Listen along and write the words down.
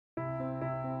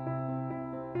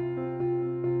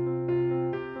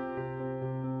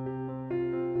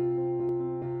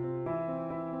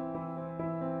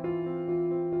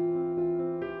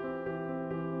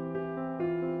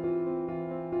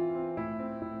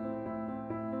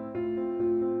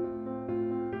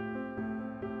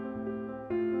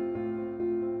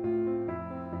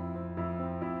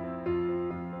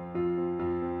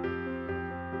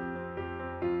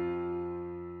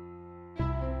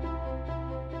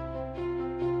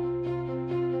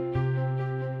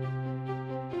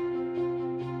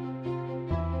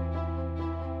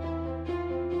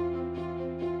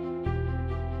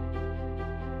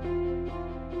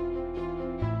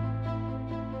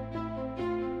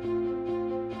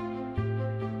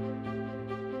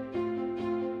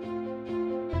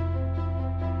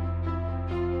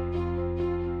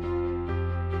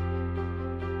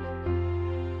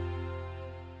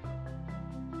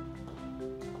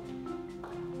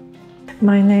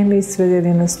My name is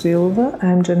Tsvetelina Stoilova.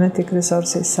 I'm genetic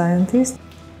resources scientist.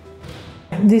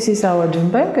 This is our gene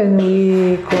bank, and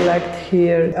we collect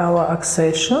here our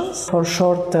accessions for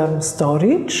short-term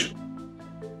storage.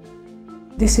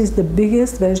 This is the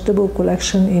biggest vegetable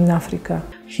collection in Africa.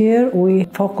 Here we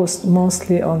focus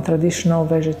mostly on traditional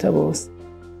vegetables.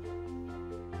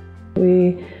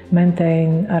 We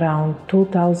maintain around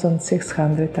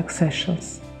 2,600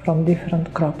 accessions from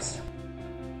different crops.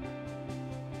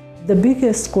 The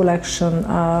biggest collection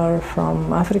are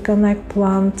from African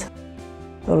eggplant,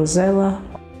 rosella,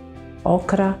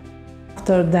 okra.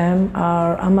 After them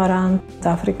are amaranth,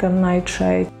 African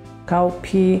nightshade,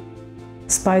 cowpea,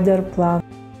 spider plant,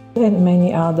 and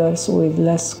many others with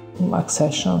less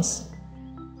accessions.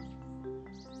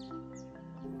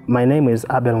 My name is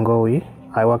Abel Ngowi.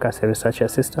 I work as a research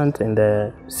assistant in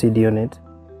the seed unit.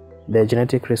 The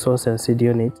genetic resource and seed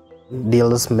unit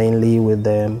deals mainly with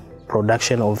the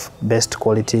production of best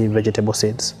quality vegetable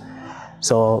seeds.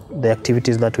 So the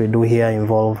activities that we do here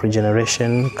involve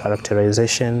regeneration,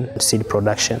 characterization, and seed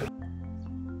production.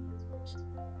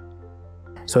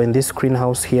 So in this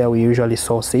greenhouse here, we usually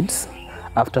sow seeds.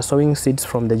 After sowing seeds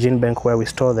from the gene bank where we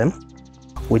store them,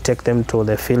 we take them to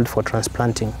the field for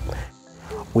transplanting.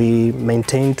 We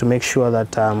maintain to make sure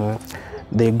that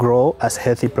they grow as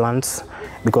healthy plants,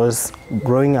 because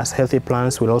growing as healthy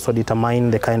plants will also determine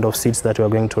the kind of seeds that we are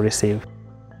going to receive.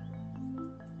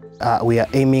 We are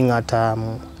aiming at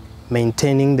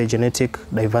maintaining the genetic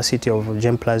diversity of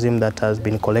germplasm that has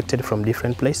been collected from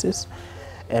different places.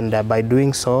 And by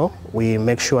doing so, we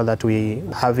make sure that we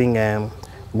are having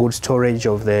good storage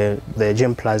of the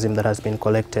germplasm that has been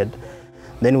collected.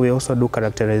 Then we also do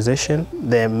characterization.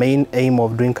 The main aim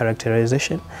of doing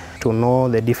characterization to know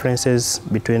the differences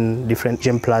between different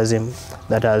germplasm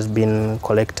that has been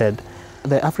collected.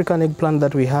 The African eggplant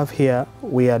that we have here,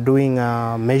 we are doing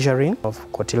measuring of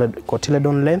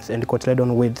cotyledon length and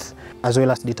cotyledon width, as well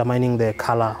as determining the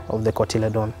color of the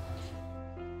cotyledon.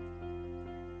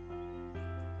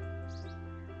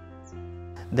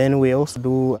 Then we also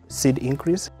do seed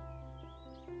increase.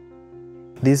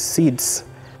 These seeds,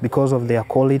 because of their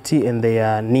quality and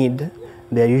their need,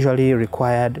 they are usually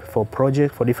required for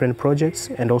different projects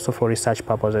and also for research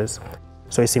purposes.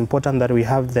 So it's important that we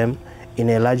have them in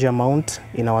a large amount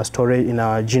in our storage, in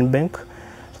our gene bank,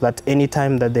 so that any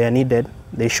time that they are needed,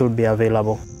 they should be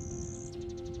available.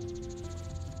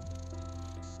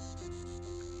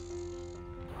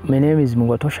 My name is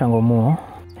Mugwatosha Ngomo.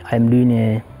 I'm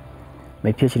doing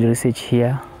my PhD research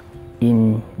here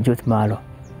in Jot Malo.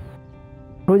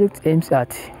 The project aims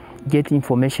at getting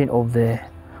information of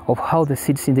how the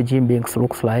seeds in the gene banks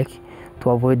looks like, to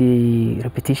avoid the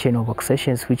repetition of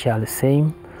accessions which are the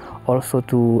same, also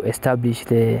to establish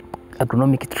the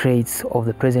agronomic traits of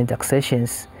the present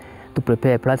accessions to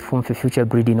prepare a platform for future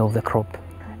breeding of the crop.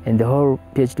 And the whole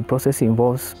PhD process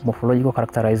involves morphological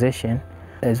characterization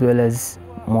as well as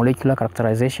molecular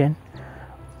characterization,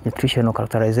 nutritional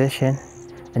characterization,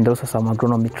 and also some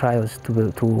agronomic trials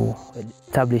to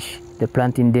establish the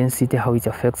planting density, how it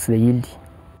affects the yield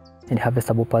and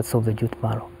harvestable parts of the jute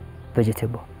marrow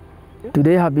vegetable.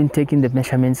 Today I have been taking the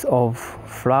measurements of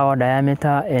flower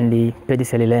diameter and the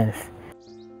pedicel length.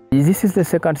 This is the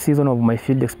second season of my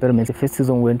field experiment. The first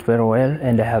season went very well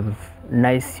and I have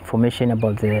nice information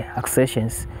about the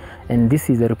accessions. And this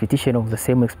is a repetition of the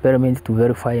same experiment to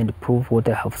verify and prove what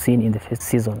I have seen in the first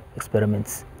season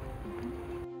experiments.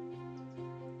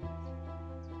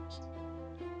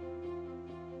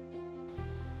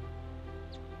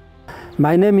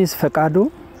 My name is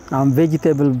Fekado. I'm a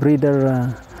vegetable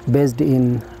breeder based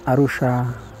in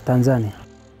Arusha, Tanzania.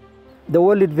 The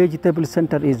World Vegetable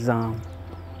Center is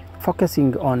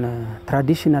focusing on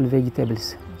traditional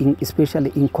vegetables,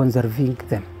 especially in conserving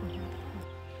them.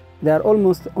 They are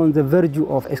almost on the verge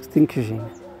of extinction.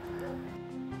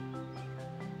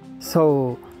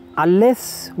 So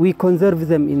unless we conserve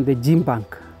them in the gene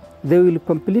bank, they will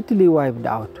completely wiped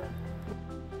out.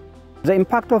 The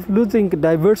impact of losing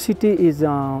diversity is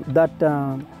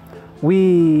that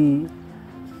we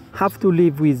have to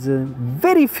live with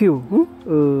very few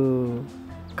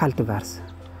cultivars.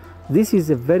 This is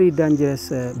a very dangerous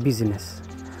business.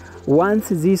 Once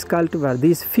these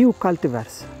few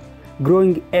cultivars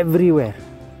growing everywhere,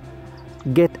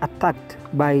 get attacked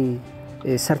by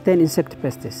certain insect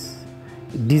pests,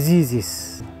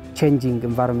 diseases, changing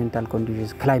environmental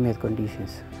conditions, climate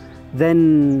conditions,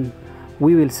 then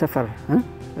we will suffer,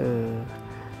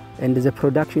 and the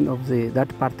production of that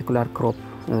particular crop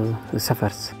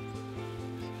suffers.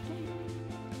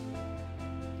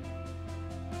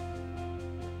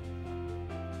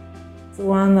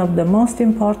 One of the most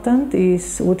important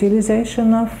is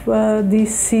utilization of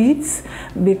these seeds,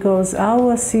 because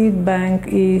our seed bank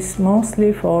is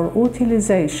mostly for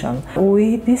utilization.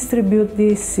 We distribute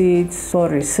these seeds for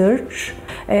research,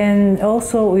 and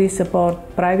also we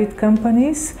support private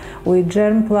companies with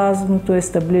germplasm to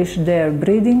establish their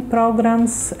breeding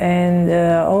programs, and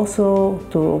also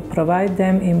to provide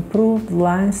them improved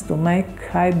lines to make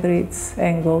hybrids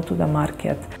and go to the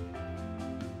market.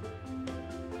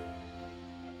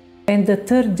 And the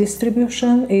third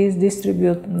distribution is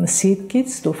distribute seed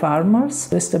kits to farmers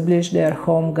to establish their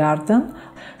home garden,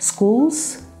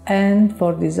 schools, and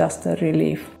for disaster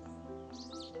relief.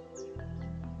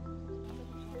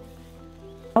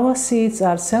 Our seeds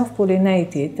are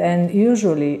self-pollinated, and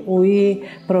usually we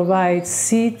provide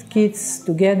seed kits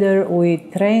together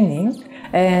with training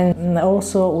and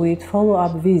also with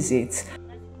follow-up visits.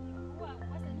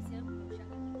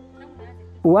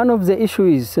 One of the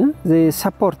issues is the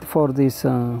support for this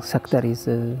sector is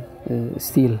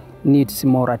still needs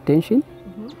more attention.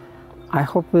 I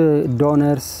hope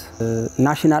donors,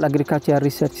 national agricultural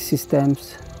research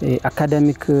systems,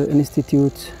 academic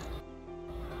institutes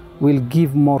will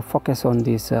give more focus on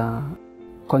this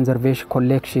conservation,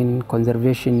 collection,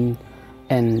 conservation,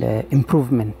 and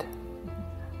improvement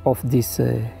of these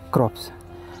crops.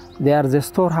 They are the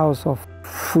storehouse of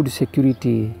food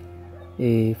security,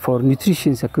 for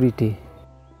nutrition security.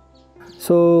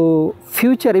 So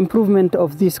future improvement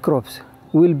of these crops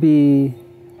will be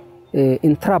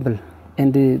in trouble,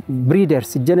 and the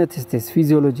breeders, geneticists,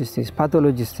 physiologists,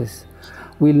 pathologists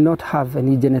will not have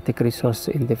any genetic resource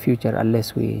in the future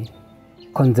unless we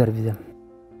conserve them.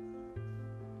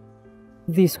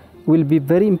 This will be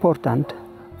very important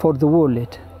for the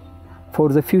world, for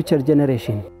the future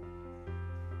generation.